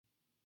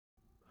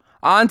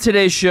On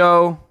today's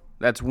show,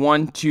 that's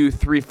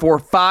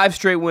 5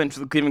 straight wins for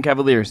the Cleveland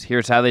Cavaliers.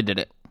 Here's how they did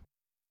it.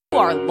 You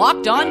are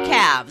Locked On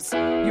Cavs,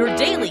 your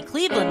daily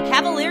Cleveland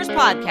Cavaliers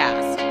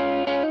podcast.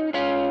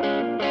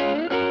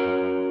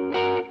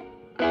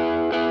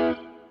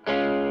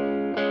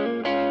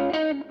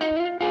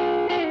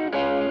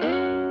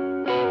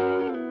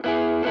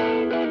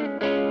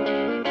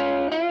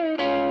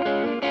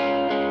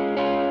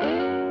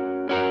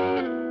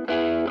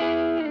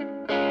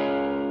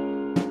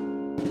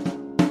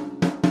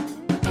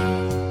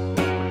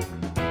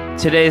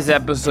 Today's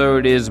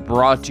episode is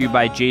brought to you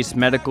by Jace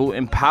Medical.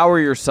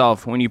 Empower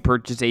yourself when you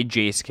purchase a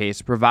Jace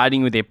case, providing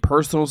you with a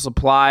personal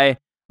supply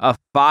of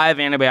 5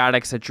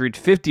 antibiotics that treat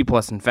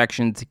 50-plus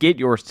infections. Get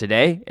yours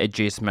today at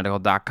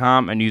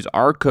jacemedical.com and use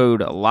our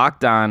code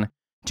LOCKEDON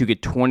to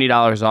get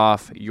 $20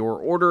 off your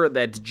order.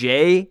 That's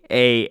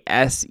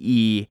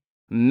JASE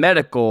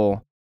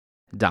Medical.com.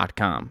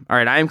 All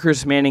right, I'm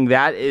Chris Manning.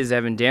 That is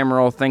Evan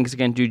Damerol. Thanks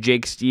again to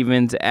Jake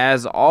Stevens,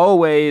 as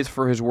always,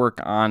 for his work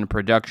on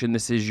production.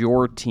 This is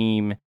your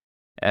team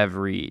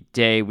every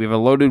day. We have a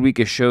loaded week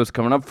of shows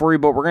coming up for you,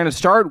 but we're going to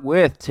start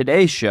with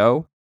today's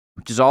show,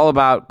 which is all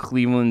about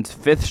Cleveland's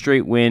 5th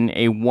straight win,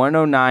 a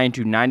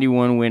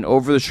 109-91 win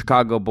over the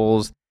Chicago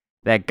Bulls.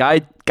 That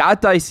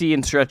got dicey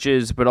in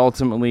stretches, but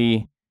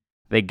ultimately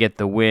they get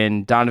the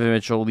win. Donovan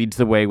Mitchell leads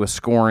the way with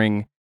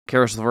scoring.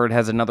 Karis LeVert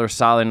has another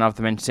solid night off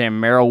the bench. Sam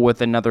Merrill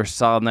with another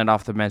solid night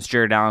off the bench.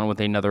 Jared Allen with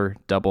another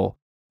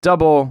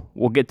double-double.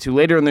 We'll get to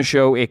later in the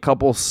show a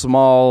couple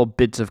small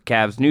bits of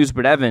Cavs news.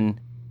 But Evan,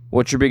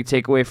 what's your big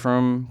takeaway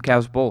from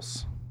Cavs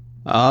Bulls?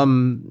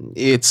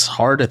 It's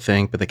hard to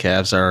think, but the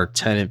Cavs are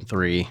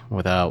 10-3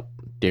 without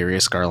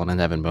Darius Garland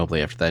and Evan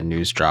Mobley after that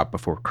news drop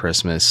before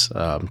Christmas,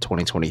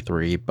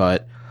 2023.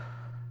 But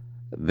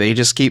they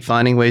just keep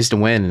finding ways to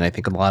win, and I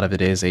think a lot of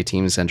it is a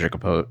team-centric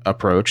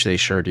approach. They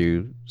sure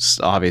do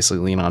obviously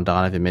lean on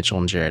Donovan Mitchell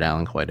and Jared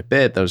Allen quite a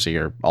bit. Those are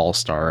your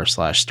all-star /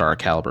 star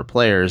caliber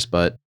players,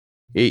 but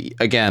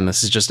again,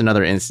 this is just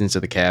another instance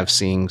of the Cavs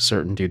seeing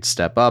certain dudes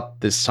step up.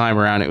 This time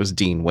around, it was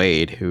Dean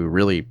Wade, who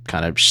really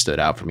kind of stood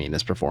out for me in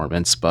this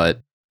performance,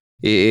 but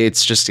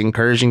it's just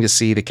encouraging to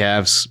see the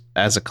Cavs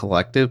as a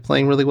collective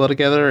playing really well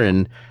together,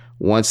 and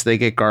once they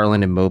get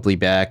Garland and Mobley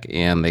back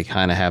and they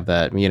kind of have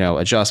that,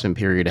 adjustment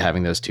period of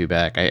having those two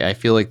back, I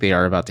feel like they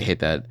are about to hit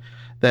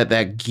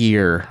that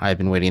gear I've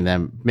been waiting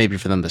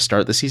for them to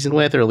start the season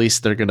with, or at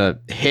least they're going to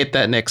hit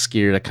that next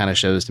gear that kind of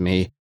shows to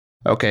me,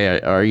 okay,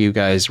 are you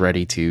guys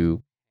ready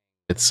to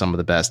get some of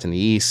the best in the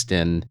East?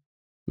 And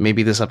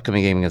maybe this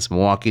upcoming game against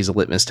Milwaukee is a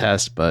litmus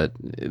test, but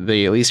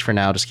they, at least for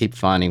now, just keep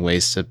finding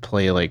ways to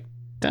play like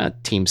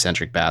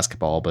team-centric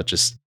basketball, but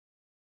just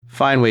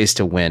find ways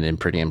to win in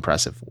pretty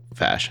impressive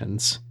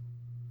fashions.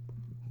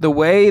 The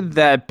way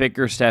that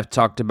Bickerstaff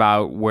talked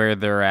about where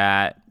they're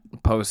at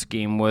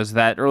post-game was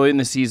that early in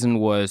the season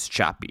was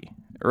choppy.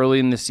 Early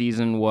in the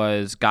season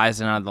was guys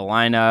in out of the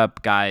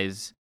lineup,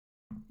 guys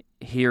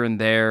here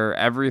and there,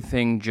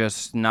 everything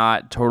just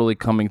not totally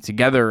coming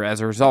together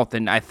as a result.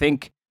 And I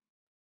think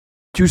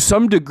to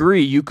some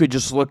degree, you could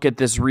just look at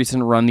this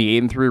recent run, the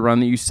 8-3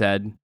 run that you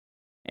said,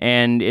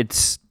 and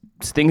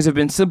things have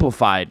been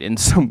simplified in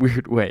some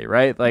weird way,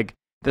 right? Like,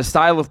 the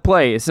style of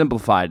play is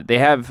simplified. They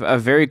have a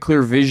very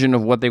clear vision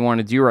of what they want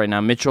to do right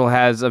now. Mitchell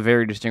has a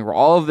very distinct role.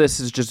 All of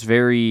this is just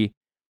very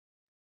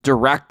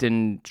direct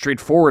and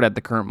straightforward at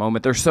the current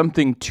moment. There's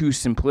something to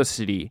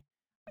simplicity.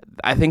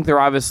 I think they're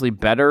obviously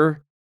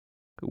better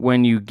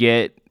when you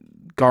get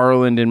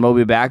Garland and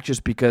Mobley back,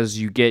 just because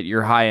you get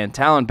your high-end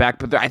talent back.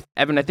 But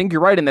Evan, I think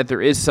you're right in that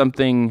there is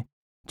something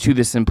to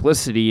the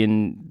simplicity,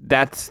 and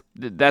that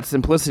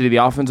simplicity, the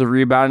offensive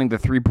rebounding, the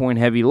three-point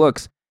heavy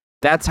looks,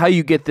 that's how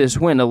you get this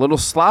win. A little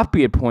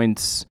sloppy at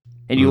points,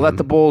 and you let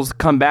the Bulls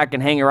come back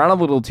and hang around a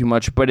little too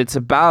much, but it's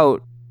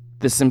about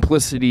the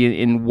simplicity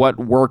in what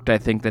worked, I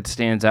think, that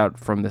stands out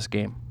from this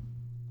game.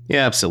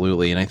 Yeah,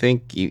 absolutely. And I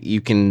think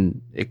you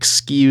can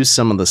excuse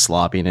some of the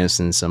sloppiness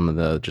and some of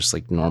the just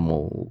like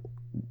normal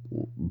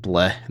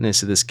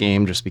blehness of this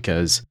game just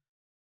because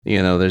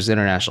there's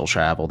international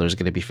travel. There's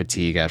going to be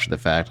fatigue after the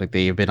fact. Like,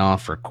 they've been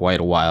off for quite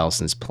a while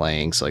since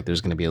playing. So, like, there's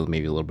going to be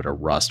maybe a little bit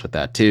of rust with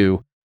that,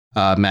 too.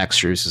 Max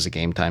Strus is a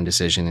game-time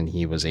decision, and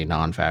he was a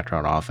non-factor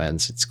on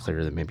offense. It's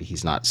clear that maybe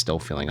he's not still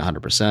feeling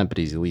 100%, but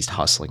he's at least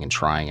hustling and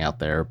trying out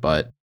there.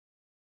 But,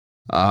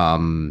 at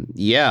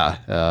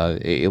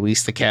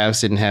least the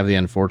Cavs didn't have the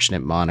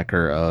unfortunate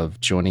moniker of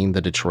joining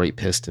the Detroit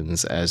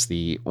Pistons as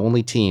the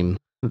only team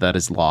that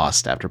is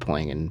lost after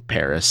playing in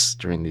Paris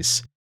during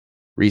this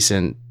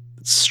recent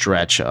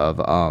stretch of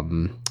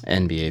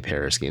NBA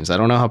Paris games. I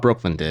don't know how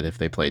Brooklyn did, if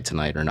they played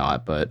tonight or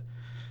not, but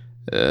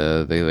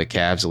the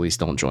Cavs at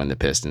least don't join the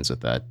Pistons with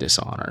that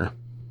dishonor.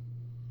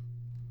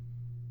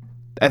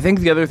 I think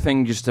the other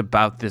thing just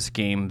about this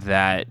game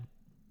that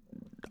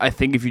I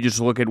think if you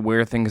just look at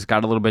where things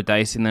got a little bit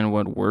dicey and then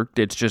what worked,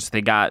 it's just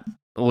they got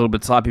a little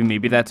bit sloppy.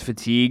 Maybe that's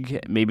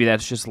fatigue. Maybe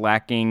that's just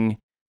lacking,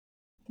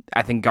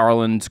 I think,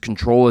 Garland's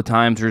control at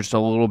times, or just a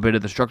little bit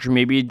of the structure.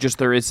 Maybe just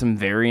there is some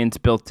variance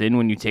built in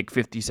when you take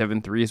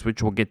 57 threes,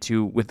 which we'll get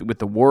to with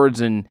the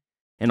Wards. And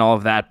and all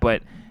of that.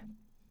 But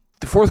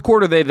the fourth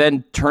quarter, they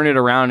then turn it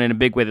around in a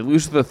big way. They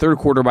lose the third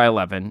quarter by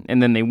 11,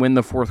 and then they win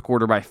the fourth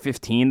quarter by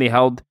 15. They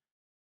held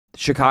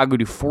Chicago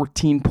to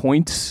 14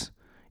 points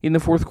in the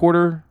fourth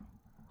quarter.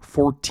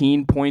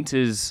 14 points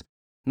is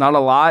not a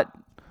lot.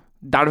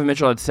 Donovan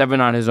Mitchell had 7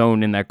 on his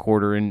own in that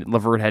quarter, and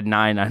LeVert had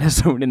 9 on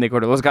his own in the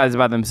quarter. Those guys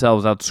by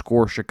themselves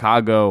outscore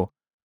Chicago.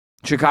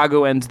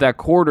 Chicago ends that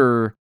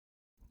quarter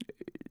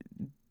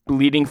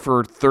leading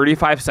for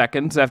 35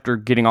 seconds after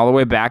getting all the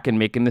way back and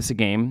making this a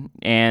game,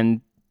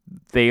 and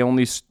they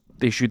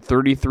shoot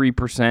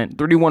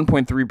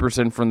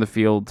 31.3% from the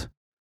field,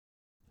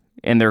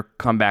 and their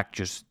comeback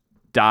just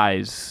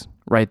dies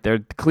right there.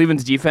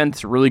 Cleveland's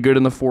defense really good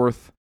in the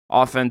fourth.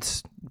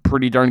 Offense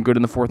pretty darn good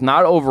in the fourth.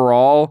 Not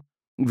overall.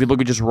 If you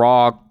look at just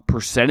raw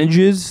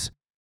percentages,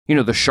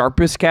 the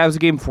sharpest Cavs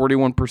game,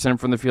 41%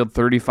 from the field,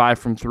 35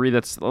 from 3.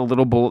 That's a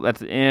little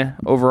that's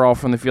overall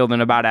from the field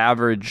and about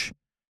average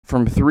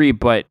from 3,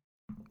 but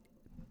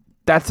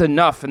that's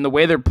enough. And the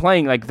way they're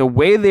playing, like the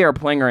way they are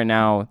playing right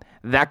now,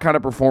 that kind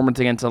of performance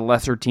against a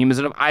lesser team is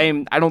enough.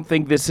 I don't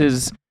think this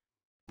is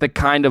the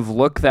kind of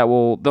look that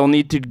they'll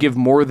need to give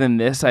more than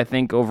this, I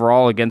think,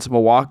 overall against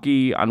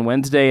Milwaukee on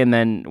Wednesday, and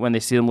then when they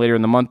see them later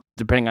in the month,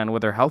 depending on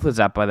what their health is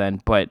at by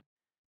then. But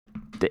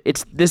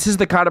this is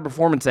the kind of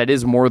performance that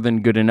is more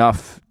than good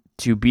enough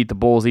to beat the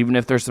Bulls, even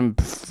if there's some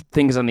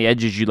things on the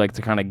edges you'd like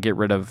to kind of get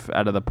rid of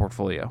out of the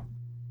portfolio.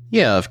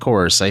 Yeah, of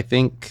course. I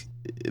think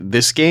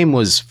this game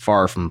was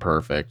far from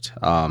perfect.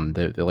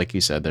 Like you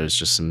said, there's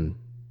just some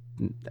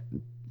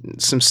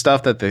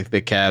stuff that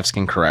the Cavs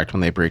can correct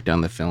when they break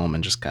down the film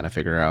and just kind of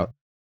figure out,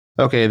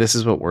 okay, this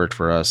is what worked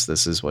for us.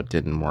 This is what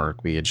didn't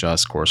work. We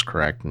adjust, course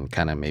correct, and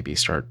kind of maybe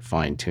start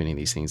fine tuning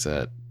these things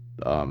that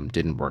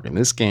didn't work in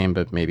this game,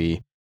 but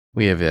maybe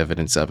we have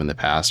evidence of in the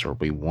past, or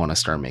we want to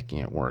start making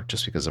it work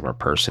just because of our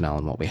personnel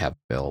and what we have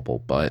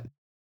available. But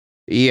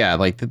yeah,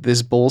 like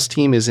this Bulls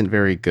team isn't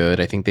very good.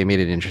 I think they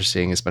made it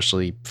interesting,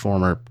 especially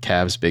former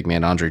Cavs big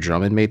man Andre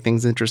Drummond made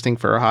things interesting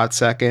for a hot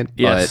second.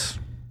 Yes.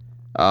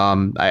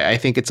 But I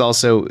think it's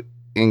also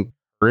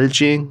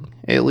encouraging,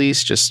 at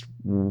least just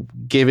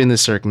given the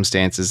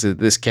circumstances, that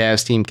this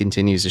Cavs team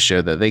continues to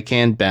show that they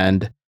can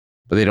bend,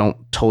 but they don't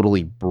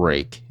totally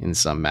break in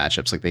some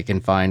matchups. Like they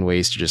can find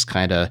ways to just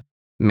kind of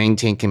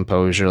maintain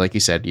composure. Like you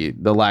said,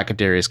 the lack of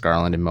Darius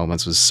Garland in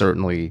moments was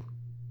certainly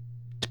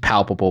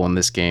palpable in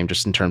this game,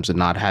 just in terms of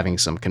not having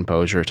some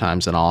composure at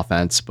times in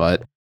offense.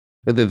 But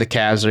the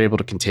Cavs are able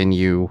to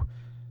continue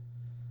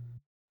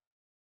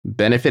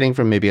benefiting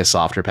from maybe a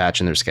softer patch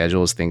in their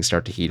schedule as things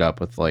start to heat up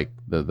with like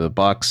the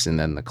Bucks and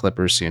then the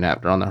Clippers soon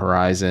after on the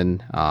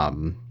horizon.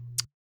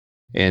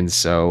 And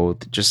so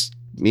just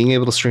being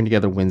able to string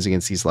together wins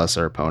against these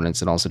lesser opponents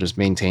and also just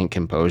maintain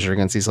composure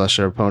against these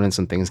lesser opponents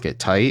when things get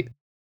tight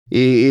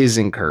is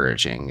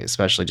encouraging,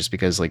 especially just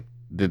because like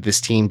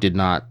this team did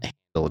not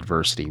handle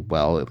adversity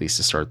well, at least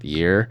to start the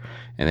year.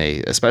 And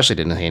they especially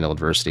didn't handle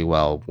adversity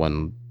well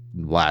when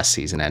last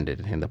season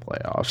ended in the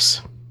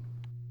playoffs.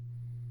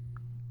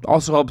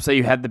 Also helps that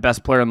you had the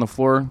best player on the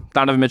floor.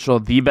 Donovan Mitchell,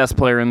 the best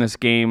player in this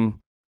game.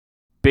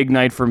 Big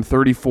night from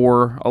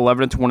 34,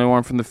 11 to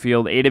 21 from the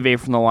field, 8 of 8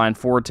 from the line,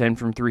 4 of 10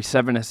 from 3,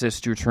 7 assists,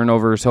 2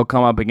 turnovers. He'll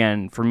come up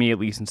again, for me at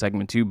least, in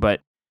segment 2.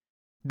 But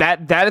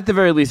that at the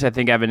very least, I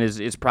think, Evan,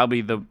 is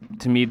probably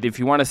to me, if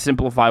you want to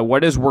simplify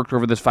what has worked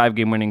over this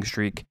 5-game winning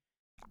streak,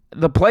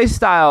 the play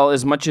style,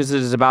 as much as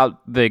it is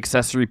about the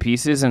accessory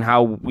pieces and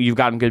how you've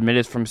gotten good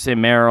minutes from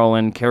Sam Merrill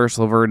and Karis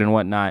LeVert and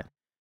whatnot,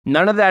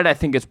 none of that, I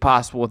think, is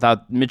possible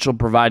without Mitchell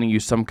providing you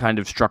some kind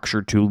of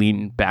structure to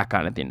lean back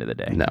on at the end of the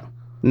day.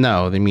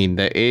 No, I mean,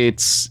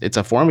 it's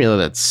a formula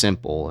that's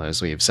simple,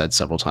 as we have said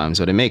several times,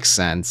 but it makes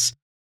sense.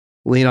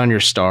 Lean on your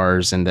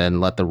stars and then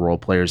let the role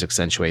players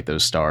accentuate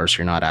those stars.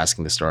 You're not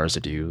asking the stars to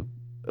do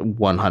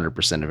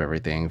 100% of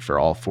everything for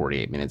all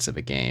 48 minutes of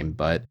a game.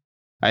 But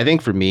I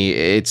think for me,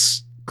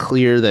 it's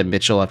clear that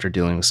Mitchell, after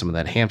dealing with some of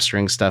that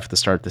hamstring stuff at the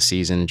start of the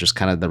season, just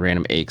kind of the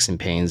random aches and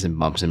pains and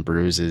bumps and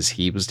bruises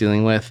he was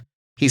dealing with,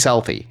 he's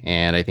healthy.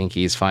 And I think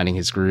he's finding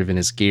his groove and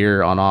his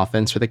gear on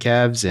offense for the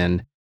Cavs.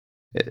 And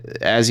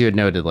as you had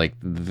noted, like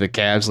the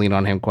Cavs lean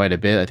on him quite a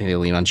bit. I think they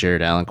lean on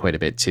Jared Allen quite a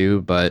bit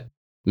too, but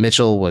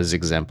Mitchell was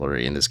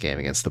exemplary in this game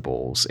against the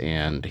Bulls,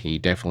 and he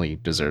definitely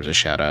deserves a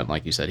shout out. And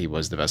like you said, he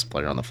was the best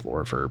player on the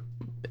floor for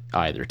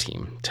either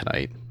team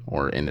tonight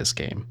or in this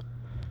game.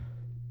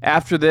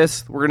 After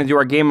this, we're going to do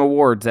our game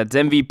awards. That's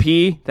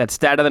MVP, that's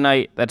stat of the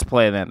night, that's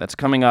play event. That's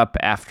coming up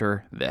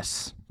after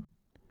this.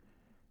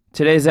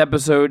 Today's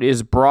episode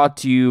is brought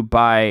to you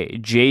by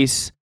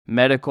Jace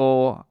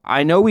Medical.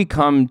 I know we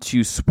come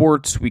to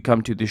sports, we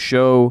come to the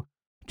show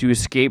to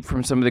escape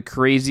from some of the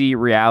crazy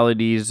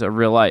realities of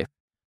real life.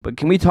 But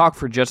can we talk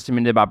for just a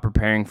minute about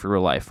preparing for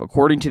real life?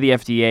 According to the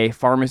FDA,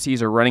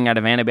 pharmacies are running out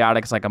of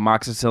antibiotics like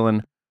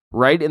amoxicillin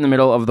right in the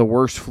middle of the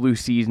worst flu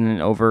season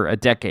in over a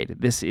decade.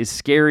 This is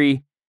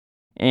scary.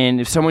 And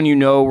if someone you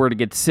know were to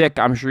get sick,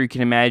 I'm sure you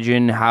can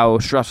imagine how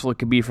stressful it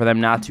could be for them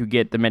not to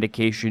get the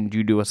medication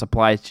due to a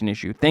supply chain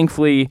issue.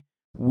 Thankfully,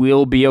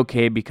 we'll be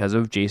okay because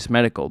of Jace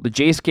Medical. The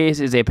Jace case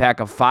is a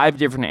pack of 5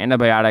 different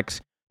antibiotics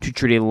to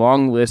treat a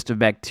long list of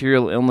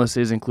bacterial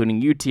illnesses,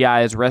 including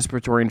UTIs,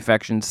 respiratory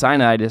infections,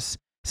 sinusitis,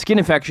 skin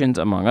infections,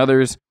 among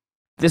others.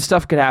 This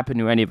stuff could happen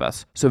to any of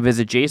us. So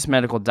visit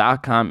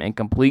jacemedical.com and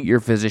complete your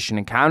physician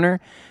encounter.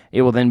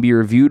 It will then be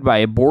reviewed by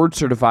a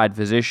board-certified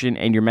physician,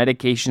 and your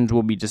medications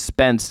will be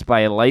dispensed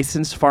by a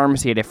licensed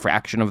pharmacy at a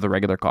fraction of the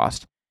regular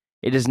cost.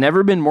 It has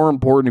never been more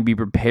important to be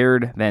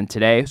prepared than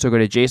today. So go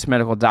to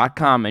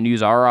jacemedical.com and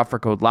use our offer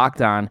code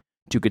LOCKEDON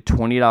to get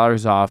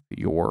 $20 off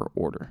your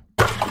order.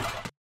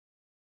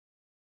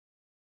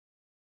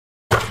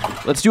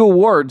 Let's do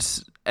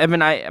awards.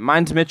 Evan,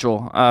 mine's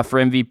Mitchell for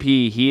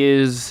MVP. He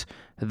is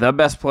the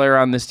best player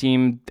on this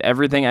team.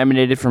 Everything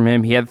emanated from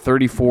him. He had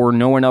 34.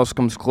 No one else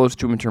comes close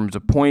to him in terms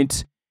of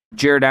points.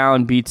 Jared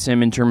Allen beats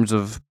him in terms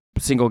of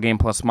single game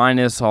plus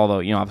minus, although,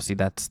 obviously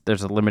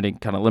there's a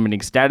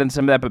limiting stat in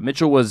some of that, but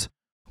Mitchell was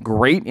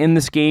great in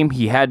this game.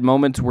 He had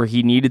moments where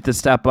he needed to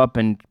step up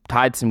and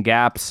tied some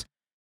gaps,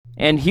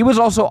 and he was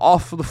also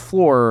off the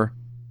floor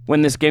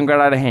when this game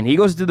got out of hand. He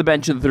goes to the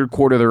bench in the third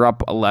quarter. They're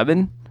up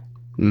 11.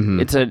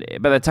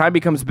 By the time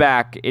he comes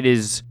back, it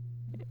is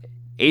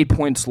 8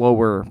 points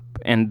lower,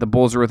 and the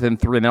Bulls are within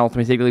 3, and then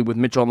ultimately take the lead with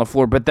Mitchell on the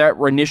floor. But that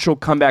initial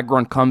comeback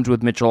run comes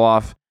with Mitchell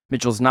off.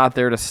 Mitchell's not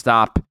there to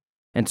stop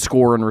and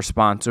score in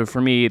response. So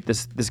for me,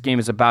 this game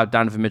is about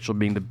Donovan Mitchell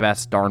being the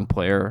best darn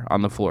player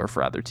on the floor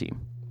for either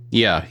team.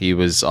 Yeah, he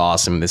was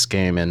awesome this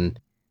game, and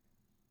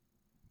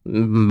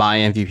my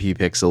MVP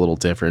pick's a little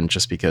different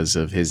just because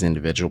of his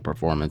individual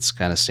performance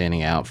kind of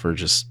standing out for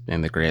just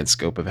in the grand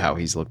scope of how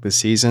he's looked this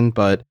season.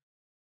 But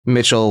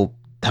Mitchell,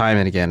 time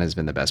and again, has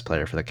been the best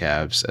player for the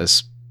Cavs.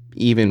 As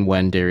even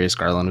when Darius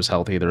Garland was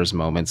healthy, there was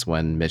moments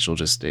when Mitchell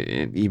just,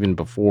 even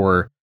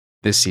before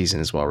this season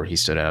as well, where he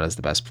stood out as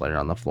the best player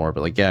on the floor.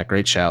 But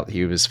great shout.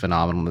 He was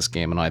phenomenal in this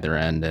game on either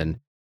end. And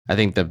I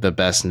think the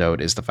best note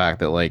is the fact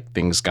that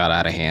things got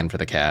out of hand for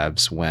the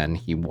Cavs when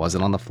he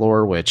wasn't on the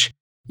floor, which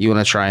you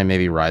want to try and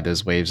maybe ride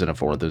those waves and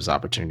afford those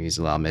opportunities,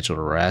 allow Mitchell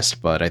to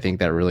rest. But I think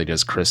that really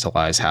does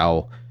crystallize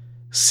how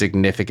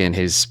significant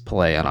his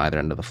play on either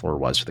end of the floor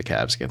was for the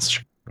Cavs against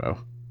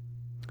Chicago.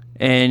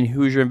 And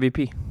who's your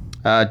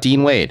MVP?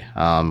 Dean Wade.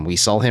 We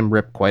saw him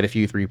rip quite a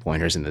few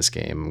 3-pointers in this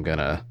game. I'm going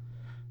to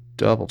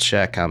double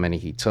check how many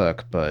he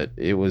took, but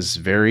it was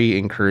very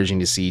encouraging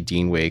to see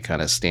Dean Wade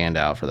kind of stand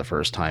out for the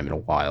first time in a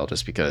while,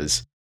 just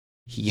because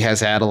he has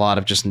had a lot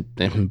of just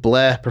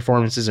bleh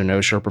performances or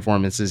no-show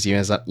performances. You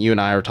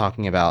and I are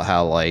talking about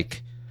how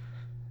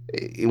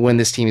when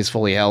this team is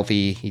fully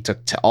healthy, he took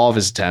all of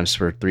his attempts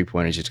for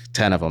 3-pointers. He took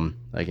 10 of them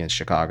against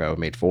Chicago,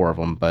 made 4 of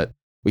them. But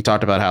we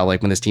talked about how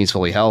when this team's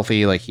fully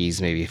healthy,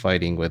 he's maybe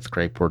fighting with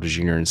Craig Porter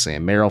Jr. and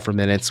Sam Merrill for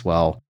minutes.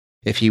 Well,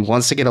 if he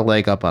wants to get a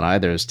leg up on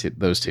either of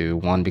those two,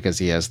 one, because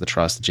he has the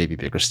trust of JB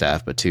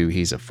Bickerstaff, but two,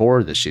 he's a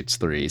forward that shoots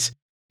threes.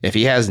 If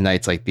he has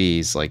nights like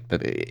these,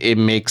 it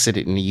makes it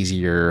an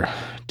easier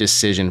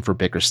decision for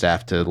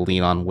Bickerstaff to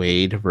lean on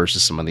Wade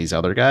versus some of these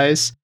other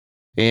guys.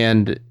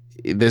 And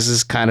this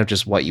is kind of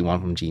just what you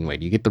want from Dean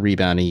Wade. You get the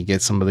rebounding, you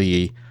get some of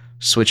the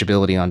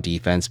switchability on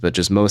defense, but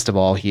just most of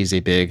all, he's a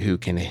big who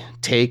can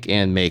take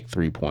and make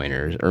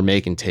 3-pointers, or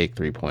make and take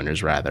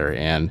 3-pointers rather.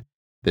 And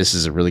this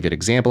is a really good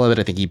example of it.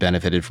 I think he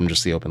benefited from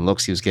just the open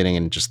looks he was getting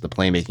and just the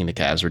playmaking the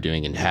Cavs were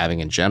doing and having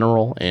in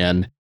general.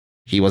 And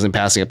he wasn't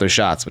passing up those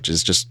shots, which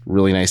is just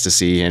really nice to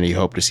see. And you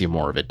hope to see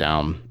more of it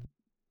down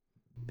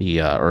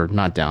or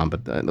not down,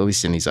 but at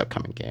least in these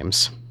upcoming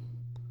games.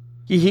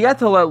 He got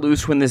to let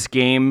loose when this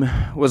game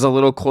was a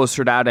little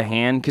closer to out of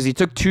hand because he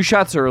took 2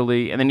 shots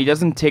early and then he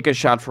doesn't take a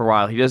shot for a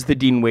while. He does the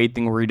Dean Wade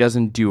thing where he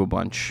doesn't do a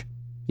bunch.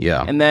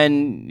 Yeah. And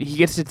then he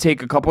gets to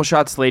take a couple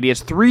shots late. He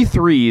has 3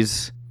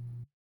 threes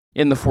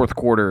in the fourth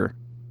quarter.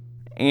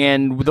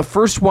 And the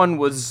first one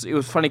was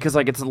funny because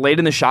it's late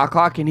in the shot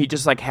clock and he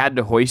just had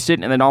to hoist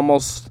it and then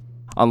almost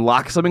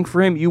unlock something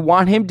for him. You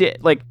want him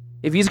to,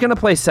 if he's going to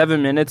play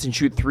 7 minutes and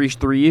shoot 3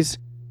 threes,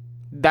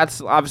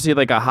 that's obviously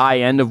a high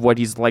end of what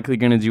he's likely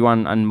going to do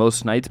on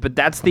most nights, but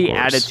that's the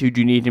attitude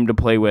you need him to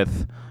play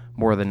with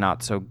more than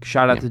not. So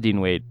shout out to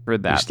Dean Wade for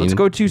that. Let's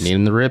go to... Need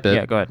him to rip it.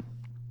 Yeah, go ahead.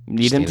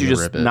 Need him to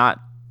just not...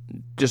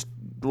 Just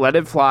let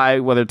it fly,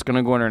 whether it's going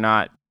to go in or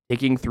not.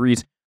 Taking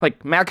threes.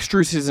 Max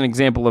Strus is an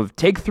example of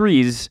take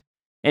threes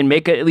and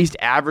make at least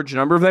average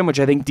number of them, which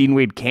I think Dean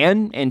Wade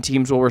can, and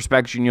teams will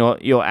respect you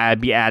and you'll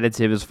be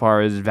additive as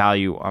far as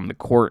value on the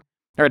court.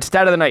 All right,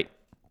 stat of the night.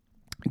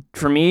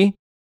 For me,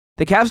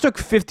 the Cavs took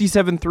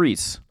 57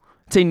 threes.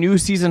 It's a new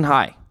season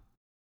high.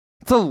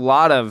 It's a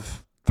lot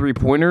of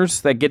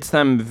 3-pointers that gets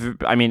them,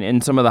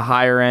 in some of the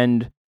higher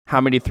end,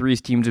 how many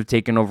threes teams have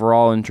taken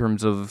overall in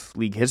terms of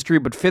league history,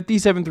 but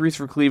 57 threes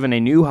for Cleveland,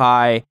 a new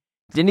high.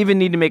 Didn't even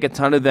need to make a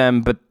ton of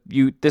them, but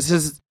this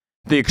is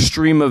the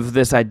extreme of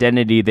this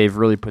identity they've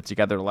really put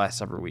together the last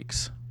several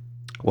weeks.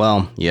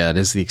 Well, yeah, it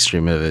is the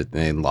extreme of it.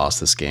 They lost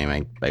this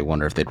game. I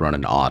wonder if they'd run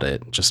an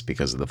audit just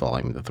because of the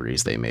volume of the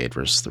threes they made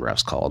versus the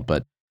refs called.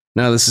 But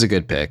no, this is a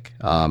good pick.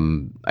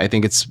 I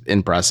think it's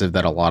impressive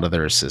that a lot of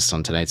their assists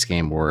on tonight's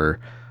game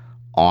were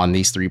on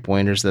these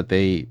 3-pointers that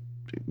they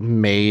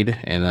made,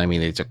 and I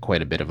mean they took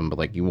quite a bit of them, but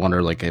like you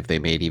wonder like if they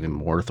made even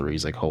more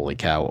threes, like holy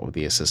cow, what would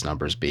the assist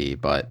numbers be?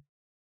 But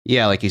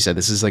yeah, like you said,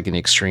 this is like an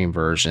extreme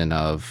version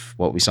of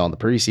what we saw in the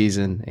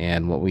preseason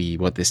and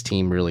what this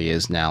team really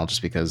is now,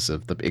 just because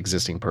of the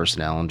existing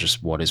personnel and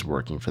just what is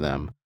working for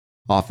them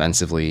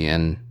offensively.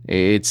 And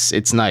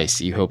it's nice.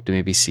 You hope to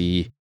maybe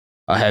see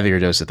a heavier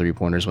dose of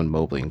 3-pointers when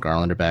Mobley and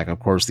Garland are back. Of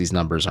course, these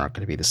numbers aren't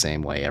going to be the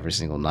same way every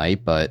single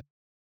night, but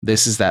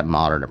this is that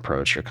modern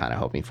approach you're kind of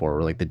hoping for,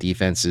 where like the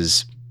defense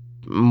is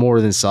more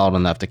than solid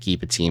enough to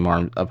keep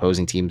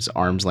opposing teams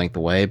arm's length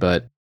away,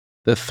 but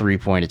the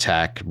 3-point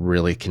attack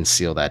really can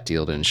seal that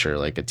deal to ensure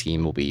like a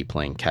team will be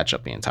playing catch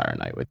up the entire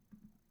night with.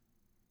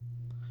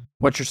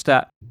 What's your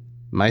stat?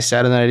 My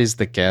stat of the night is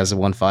the Cavs have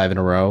won 5 in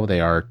a row. They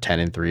are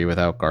 10-3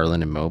 without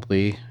Garland and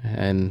Mobley,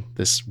 and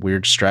this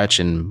weird stretch.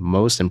 And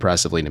most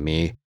impressively to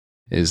me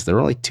is they're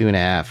only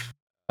 2.5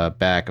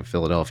 back of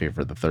Philadelphia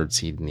for the 3rd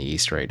seed in the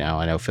East right now.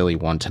 I know Philly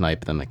won tonight,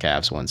 but then the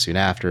Cavs won soon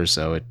after,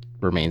 so it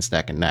remains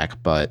neck and neck.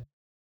 But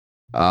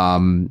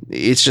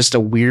it's just a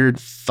weird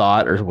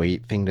thought or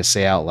thing to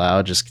say out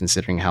loud, just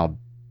considering how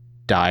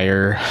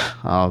dire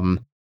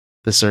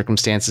the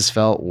circumstances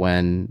felt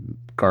when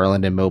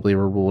Garland and Mobley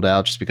were ruled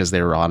out, just because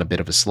they were on a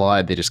bit of a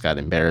slide. They just got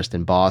embarrassed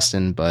in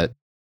Boston. But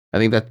I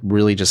think that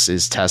really just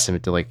is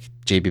testament to like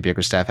JB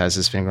Bickerstaff has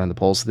his finger on the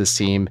pulse of this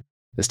team.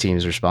 This team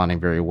is responding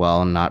very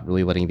well and not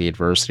really letting the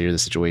adversity or the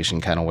situation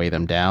kind of weigh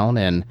them down.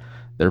 And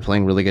they're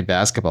playing really good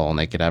basketball, and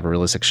they could have a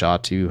realistic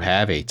shot to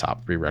have a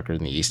top 3 record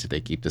in the East if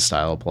they keep this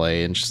style of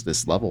play and just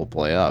this level of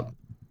play up.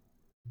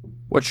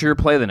 What's your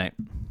play of the night?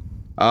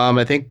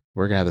 I think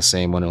we're going to have the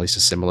same one, or at least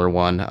a similar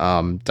one.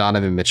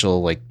 Donovan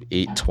Mitchell, like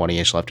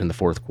 8:20-ish left in the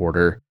 4th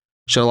quarter.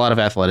 Showed a lot of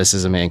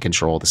athleticism and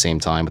control at the same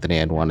time with an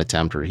and-one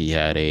attempt where he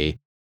had a,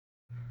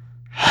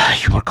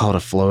 you want to call it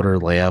a floater,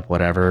 layup,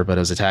 whatever, but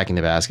it was attacking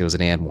the basket. It was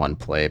an and-one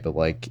play, but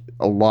like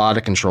a lot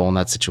of control in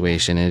that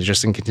situation. And it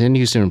just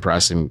continues to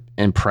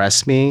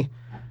impress me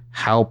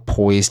how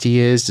poised he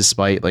is,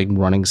 despite like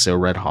running so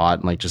red hot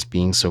and like just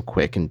being so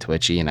quick and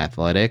twitchy and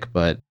athletic.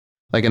 But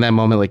like in that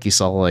moment, like you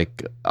saw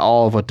like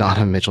all of what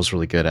Donovan Mitchell's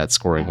really good at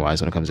scoring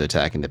wise when it comes to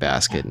attacking the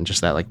basket, and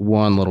just that like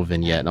one little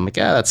vignette. And I'm like,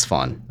 yeah, that's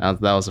fun.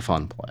 That was a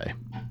fun play.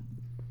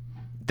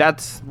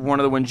 That's one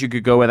of the ones you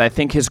could go with. I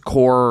think his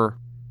core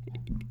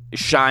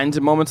shines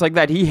in moments like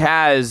that. He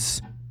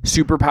has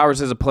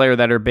superpowers as a player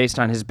that are based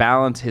on his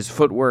balance, his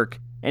footwork,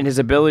 and his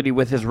ability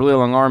with his really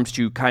long arms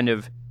to kind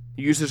of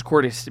use his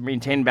core to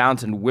maintain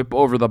balance and whip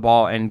over the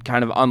ball and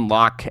kind of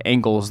unlock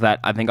angles that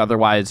I think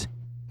otherwise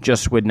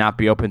just would not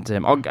be open to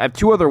him. I have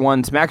 2 other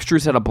ones. Max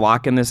Strus had a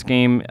block in this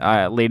game,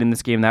 late in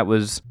this game. That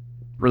was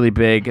really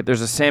big.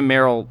 There's a Sam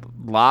Merrill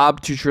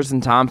lob to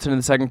Tristan Thompson in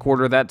the 2nd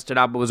quarter. That stood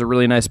out, but was a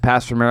really nice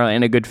pass from Merrill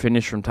and a good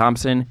finish from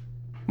Thompson.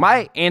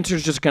 My answer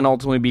is just going to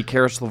ultimately be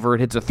Karis LeVert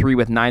hits a 3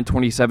 with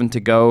 9:27 to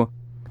go.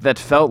 That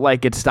felt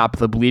like it stopped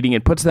the bleeding.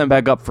 It puts them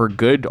back up for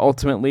good,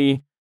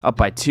 ultimately, up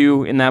by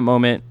 2 in that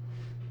moment.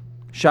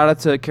 Shout out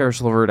to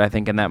Karis LeVert, I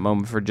think, in that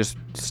moment for just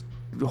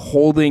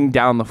holding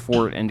down the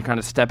fort and kind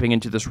of stepping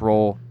into this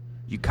role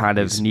you kind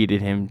of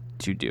needed him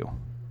to do.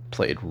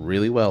 Played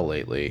really well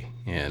lately,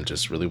 and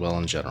just really well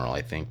in general.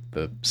 I think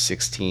the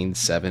 16,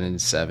 7,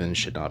 and 7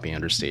 should not be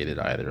understated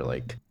either.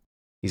 Like,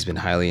 he's been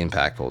highly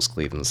impactful as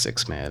Cleveland's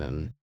 6th man,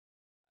 and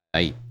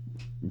I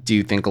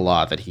do think a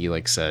lot that he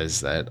like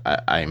says that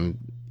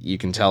you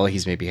can tell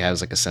he's maybe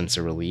has like a sense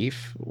of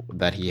relief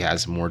that he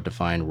has a more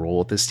defined role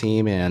with this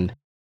team, and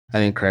I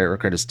think credit where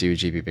credit's due,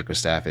 JB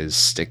Bickerstaff is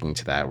sticking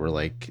to that, where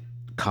like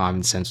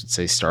common sense would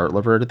say start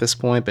LeVert at this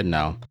point, but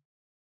no.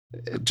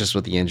 Just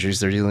with the injuries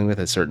they're dealing with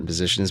at certain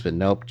positions, but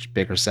nope,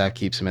 Bickerstaff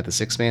keeps him at the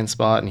 6-man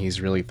spot, and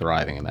he's really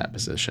thriving in that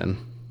position.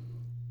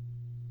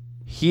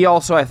 He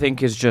also, I think,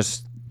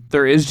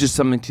 there is just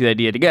something to the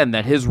idea, again,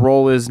 that his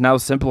role is now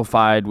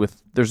simplified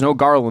with, there's no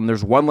Garland,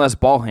 there's one less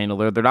ball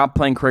handler, they're not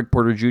playing Craig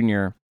Porter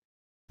Jr.,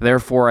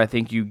 therefore I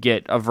think you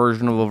get a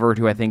version of LeVert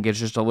who I think is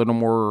just a little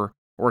more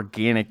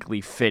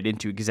organically fit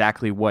into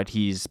exactly what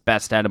he's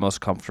best at and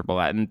most comfortable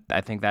at, and I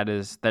think that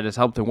has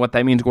helped him. What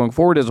that means going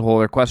forward is a whole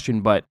other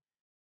question, but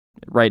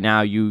right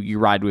now you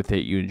ride with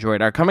it, you enjoy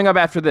it. All right, coming up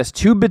after this,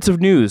 2 bits of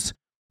news,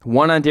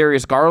 one on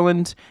Darius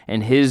Garland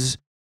and his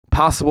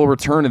possible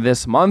return of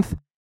this month,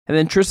 and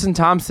then Tristan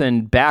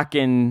Thompson back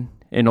in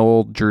an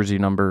old jersey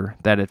number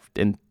that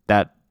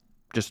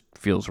just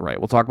feels right.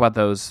 We'll talk about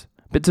those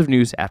bits of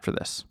news after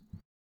this.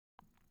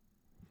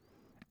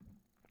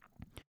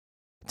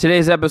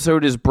 Today's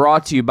episode is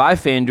brought to you by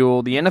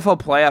FanDuel. The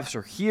NFL playoffs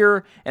are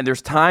here, and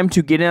there's time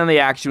to get in on the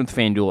action with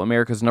FanDuel,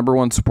 America's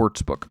 #1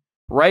 sportsbook.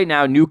 Right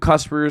now, new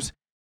customers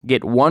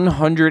get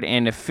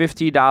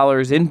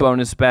 $150 in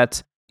bonus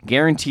bets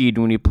guaranteed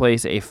when you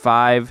place a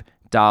 $5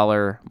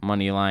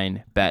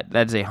 moneyline bet.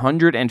 That's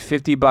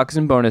 $150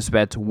 in bonus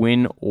bets,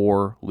 win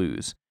or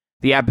lose.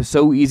 The app is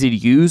so easy to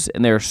use,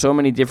 and there are so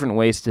many different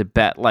ways to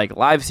bet, like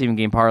live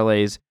same-game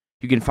parlays.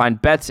 You can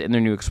find bets in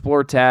their new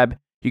Explore tab.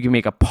 You can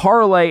make a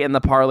parlay in the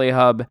Parlay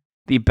Hub.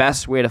 The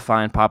best way to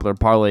find popular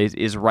parlays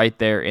is right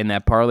there in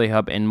that Parlay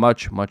Hub, and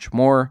much, much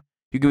more.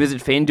 You can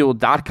visit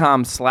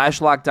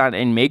FanDuel.com/lockedon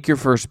and make your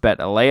first bet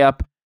a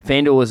layup.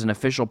 FanDuel is an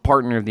official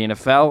partner of the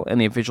NFL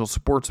and the official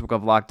sportsbook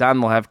of Locked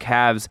On. They'll have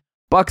Cavs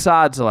Bucks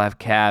odds, they'll have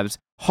Cavs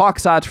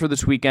Hawks odds for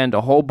this weekend,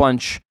 a whole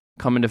bunch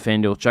coming to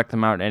FanDuel. Check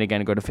them out. And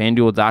again, go to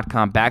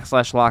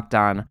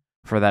FanDuel.com/lockedon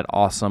for that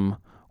awesome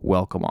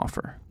welcome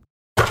offer.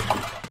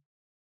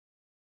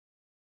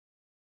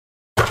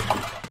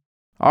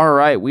 All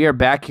right, we are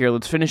back here.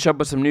 Let's finish up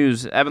with some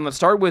news. Evan, let's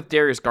start with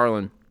Darius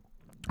Garland,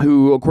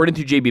 who, according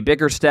to JB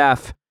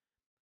Bickerstaff,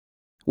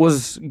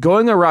 was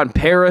going around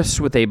Paris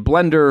with a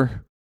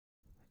blender,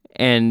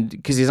 and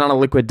because he's on a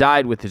liquid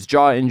diet with his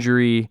jaw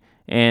injury,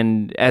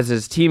 and as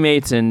his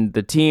teammates and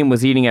the team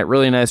was eating at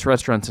really nice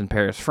restaurants in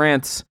Paris,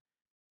 France,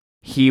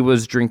 he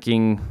was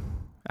drinking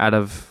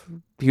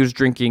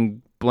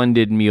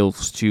blended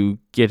meals to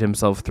get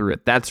himself through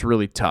it. That's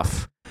really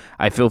tough.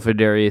 I feel for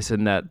Darius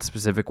in that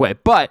specific way.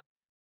 But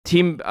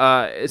team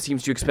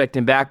seems to expect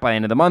him back by the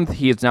end of the month.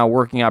 He is now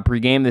working out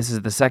pregame. This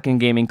is the second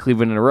game in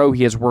Cleveland in a row.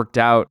 He has worked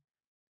out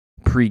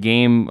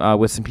pregame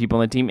with some people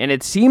on the team, and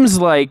it seems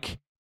like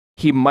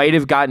he might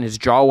have gotten his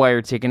jaw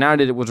wire taken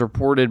out. It was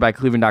reported by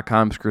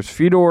Cleveland.com's Chris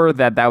Fedor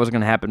that was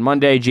going to happen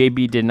Monday.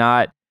 JB did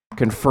not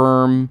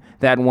confirm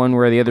that one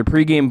way or the other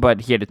pregame,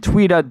 but he had a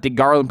tweet up.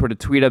 Garland put a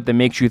tweet up that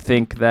makes you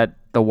think that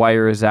the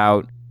wire is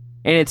out.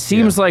 And it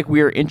seems like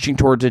we are inching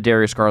towards a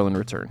Darius Garland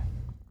return.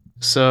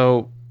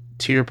 So,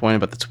 to your point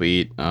about the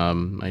tweet,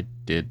 I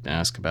did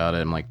ask about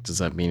it. I'm like, does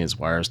that mean his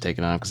wire is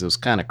taken out? Because it was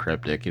kind of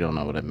cryptic. You don't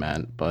know what it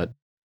meant. But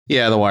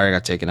yeah, the wire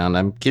got taken out.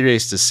 I'm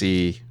curious to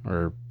see,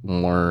 or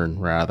learn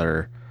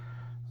rather,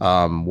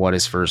 what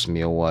his first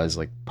meal was,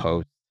 like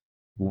post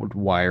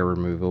wire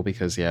removal,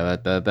 because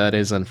that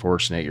is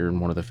unfortunate. You're in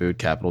one of the food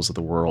capitals of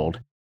the world,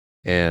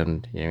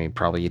 and you're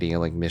probably eating at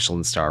like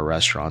Michelin star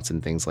restaurants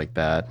and things like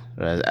that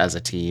as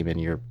a team, and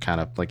you're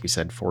kind of, like you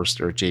said, forced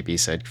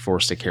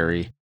to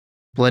carry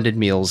blended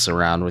meals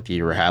around with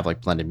you, or have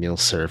like blended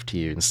meals served to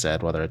you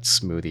instead, whether it's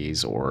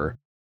smoothies or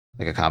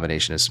like a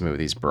combination of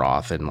smoothies,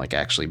 broth, and like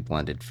actually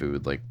blended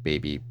food, like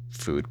baby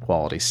food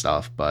quality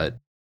stuff. But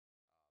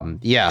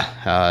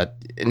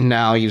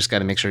now you just got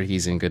to make sure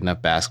he's in good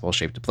enough basketball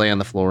shape to play on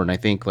the floor. And I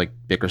think, like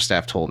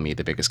Bickerstaff told me,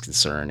 the biggest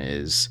concern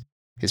is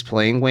his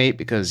playing weight,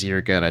 because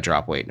you're going to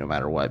drop weight no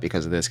matter what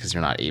because of this, because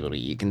you're not able to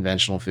eat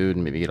conventional food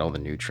and maybe get all the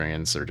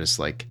nutrients, or just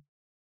like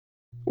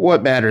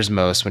what matters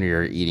most when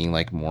you're eating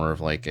like more of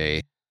like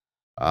a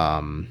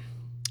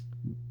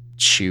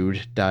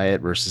chewed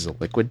diet versus a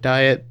liquid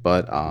diet.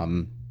 But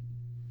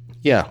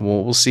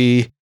we'll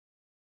see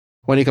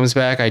when he comes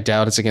back. I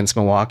doubt it's against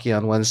Milwaukee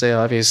on Wednesday,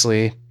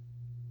 obviously,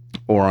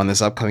 or on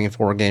this upcoming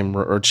 4-game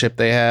road trip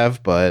they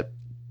have, but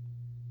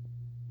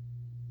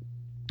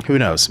who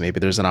knows? Maybe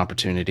there's an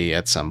opportunity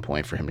at some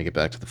point for him to get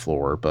back to the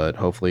floor, but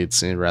hopefully it's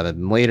sooner rather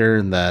than later.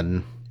 And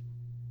then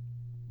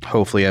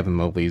hopefully Evan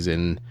Mobley's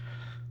in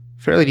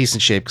fairly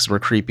decent shape, because we're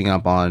creeping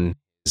up on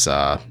his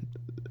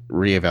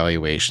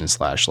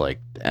reevaluation / like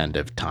end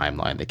of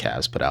timeline the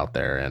Cavs put out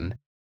there, and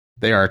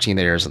they are a team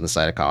that errs on the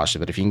side of caution.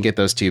 But if you can get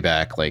those two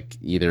back, like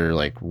either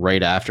like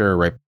right after, or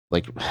right,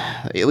 like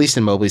at least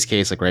in Mobley's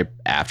case, like right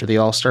after the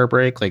All-Star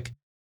break, like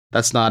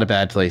that's not a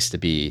bad place to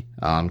be,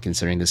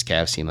 considering this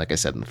Cavs team, like I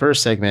said in the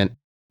first segment,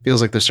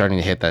 feels like they're starting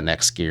to hit that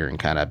next gear and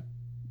kind of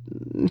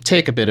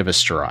take a bit of a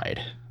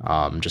stride,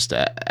 just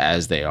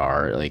as they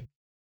are, like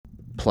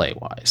play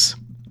wise.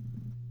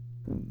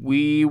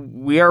 We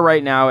are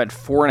right now at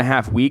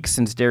 4.5 weeks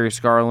since Darius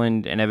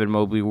Garland and Evan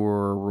Mobley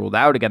were ruled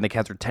out. Again, the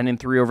Cavs are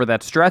 10-3 over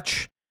that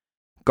stretch.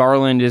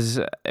 Garland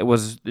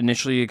was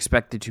initially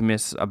expected to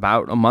miss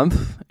about a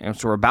month, and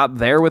so we're about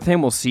there with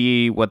him. We'll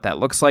see what that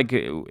looks like,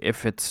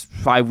 if it's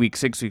 5 weeks,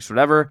 6 weeks,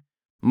 whatever.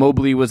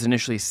 Mobley was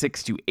initially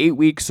 6 to 8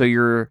 weeks, so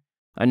you're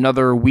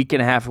another week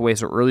and a half away.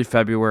 So early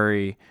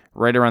February,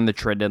 right around the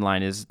trade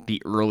deadline, is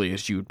the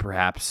earliest you would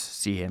perhaps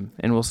see him,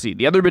 and we'll see.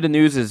 The other bit of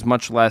news is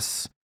much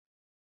less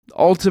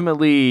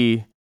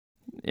ultimately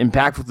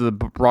impactful to the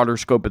broader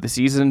scope of the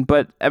season.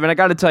 But Evan, I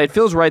got to tell you, it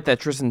feels right that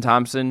Tristan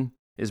Thompson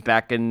is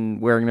back in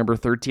wearing number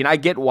 13. I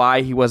get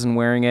why he wasn't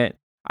wearing it.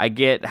 I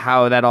get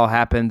how that all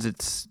happens.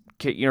 It's,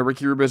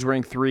 Ricky Rubio's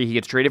wearing 3. He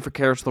gets traded for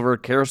Karis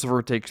LeVert. Karis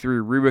LeVert takes 3.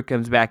 Rubio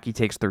comes back. He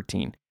takes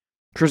 13.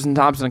 Tristan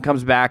Thompson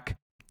comes back.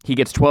 He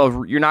gets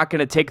 12. You're not going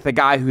to take the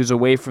guy who's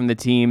away from the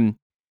team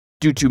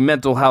due to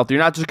mental health. You're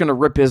not just going to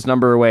rip his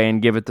number away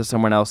and give it to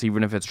someone else,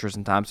 even if it's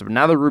Tristan Thompson. But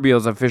now that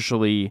Rubio's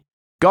officially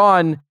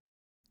gone,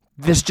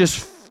 this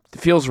just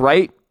feels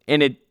right,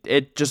 and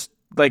it just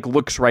like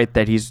looks right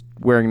that he's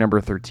wearing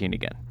number 13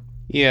 again.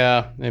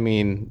 Yeah, I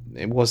mean,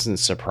 it wasn't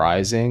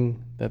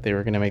surprising that they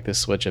were going to make this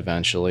switch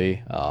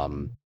eventually. I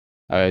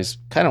was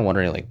kind of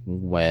wondering like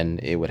when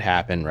it would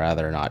happen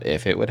rather than not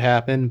if it would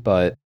happen,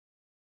 but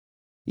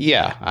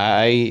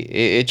yeah,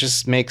 it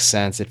just makes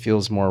sense. It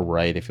feels more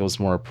right. It feels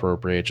more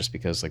appropriate, just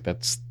because like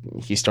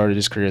he started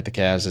his career at the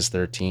Cavs as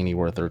 13. He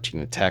wore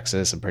 13 at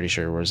Texas. I'm pretty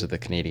sure he was at the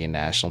Canadian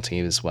national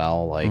team as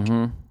well. Like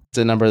it's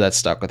a number that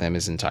stuck with him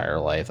his entire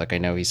life. Like I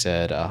know he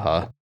said,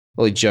 well,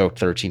 he joked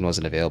 13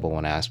 wasn't available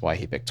when asked why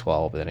he picked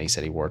 12, but then he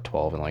said he wore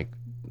 12 in like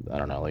I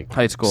don't know, like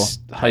High school.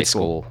 High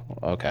school.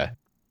 Okay.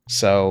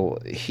 So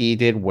he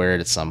did wear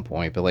it at some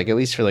point, but like at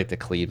least for like the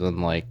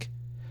Cleveland like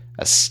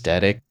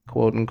aesthetic,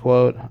 quote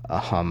unquote,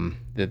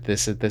 that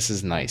this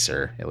is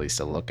nicer at least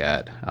to look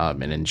at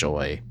and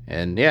enjoy.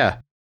 And yeah,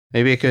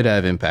 maybe it could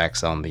have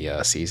impacts on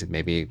the season.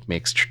 Maybe it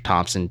makes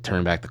Thompson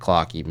turn back the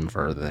clock even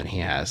further than he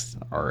has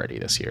already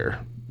this year.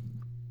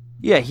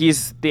 Yeah,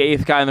 he's the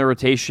 8th guy in the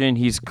rotation.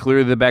 He's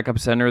clearly the backup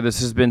center.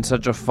 This has been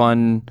such a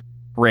fun,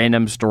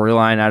 random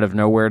storyline out of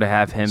nowhere to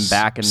have him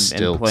back and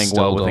playing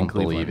well within Cleveland.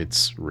 Still don't believe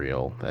it's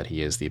real that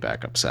he is the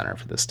backup center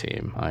for this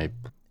team.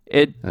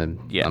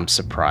 I'm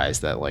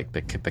surprised that like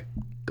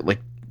like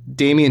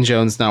Damian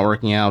Jones not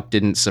working out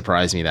didn't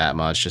surprise me that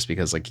much, just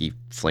because like he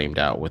flamed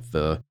out with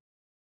the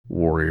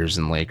Warriors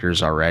and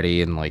Lakers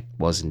already and like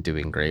wasn't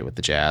doing great with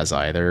the Jazz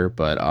either.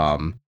 But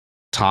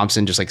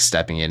Thompson just like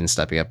stepping in and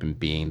stepping up and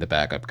being the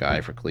backup guy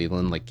for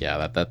Cleveland, like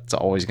that's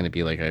always going to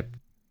be like a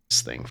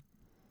thing.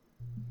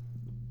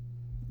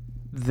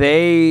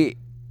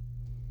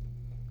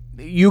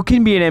 You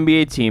can be an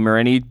NBA team or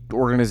any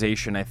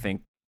organization, I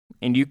think,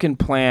 and you can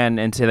plan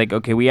and say like,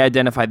 okay, we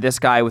identified this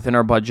guy within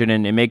our budget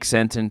and it makes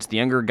sense and it's the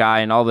younger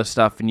guy and all this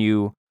stuff, and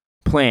you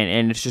plan,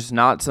 and it's just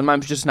not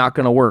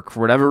going to work for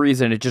whatever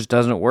reason. It just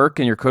doesn't work,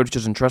 and your coach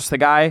doesn't trust the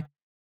guy.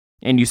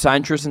 And you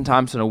signed Tristan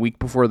Thompson a week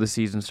before the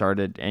season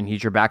started, and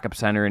he's your backup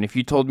center. And if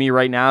you told me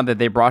right now that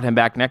they brought him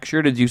back next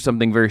year to do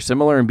something very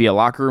similar and be a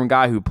locker room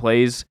guy who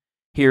plays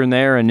here and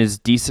there and is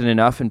decent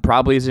enough and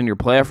probably is in your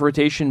playoff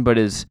rotation, but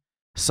is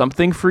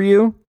something for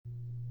you,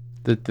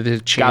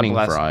 the Channing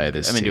Frye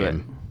this team. Do it.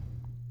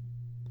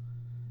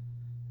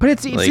 But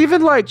it's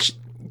even like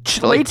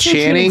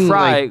Channing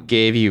Frye like,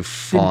 gave you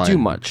fun. Didn't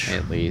do much,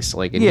 at least.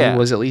 Like, and he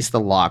was at least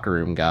the locker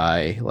room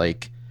guy.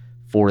 Like.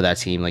 For that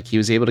team, like he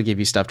was able to give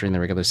you stuff during the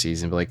regular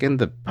season, but like in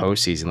the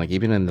postseason, like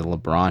even in the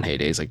LeBron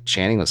heydays, like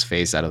Channing was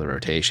phased out of the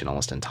rotation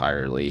almost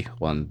entirely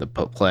when the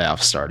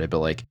playoffs started.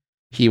 But like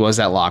he was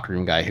that locker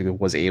room guy who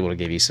was able to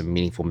give you some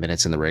meaningful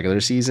minutes in the regular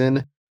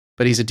season.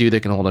 But he's a dude that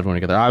can hold everyone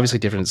together. Obviously,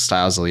 different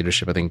styles of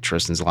leadership. I think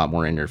Tristan's a lot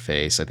more in your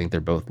face. I think they're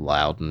both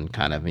loud and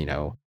kind of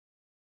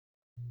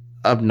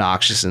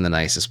obnoxious in the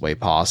nicest way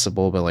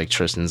possible. But like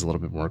Tristan's a little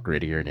bit more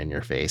grittier and in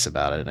your face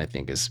about it, and I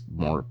think is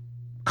more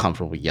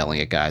comfortable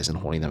yelling at guys and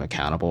holding them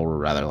accountable, or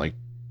rather like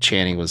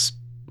Channing was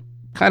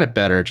kind of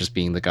better just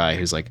being the guy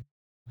who's like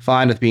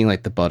fine with being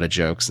like the butt of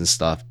jokes and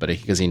stuff, but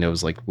because he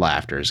knows like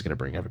laughter is going to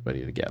bring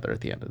everybody together at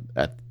the end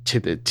of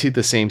to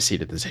the same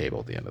seat at the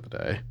table at the end of the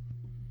day.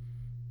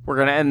 We're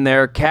going to end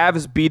there.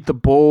 Cavs beat the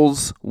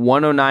Bulls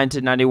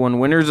 109-91,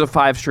 winners of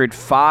 5 straight,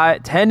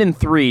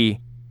 10-3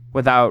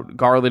 without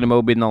Garland and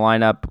Mobley in the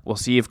lineup. We'll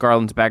see if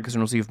Garland's back, and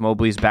we'll see if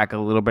Mobley's back a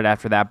little bit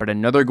after that, but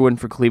another good win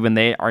for Cleveland.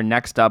 They are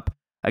next up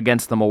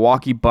against the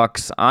Milwaukee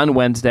Bucks on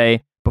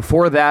Wednesday.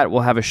 Before that,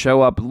 we'll have a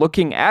show up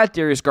looking at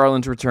Darius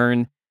Garland's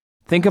return.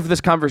 Think of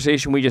this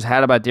conversation we just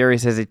had about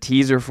Darius as a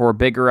teaser for a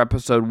bigger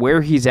episode,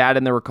 where he's at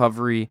in the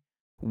recovery,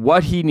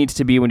 what he needs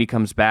to be when he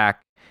comes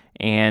back,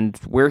 and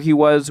where he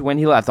was when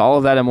he left. All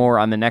of that and more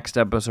on the next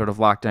episode of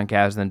Locked On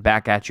Cavs. Then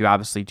back at you,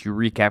 obviously, to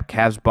recap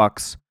Cavs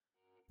Bucks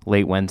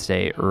late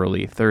Wednesday,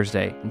 early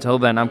Thursday. Until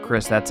then, I'm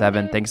Chris. That's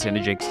Evan. Thanks again to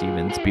Jake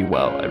Stevens. Be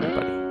well,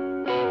 everybody.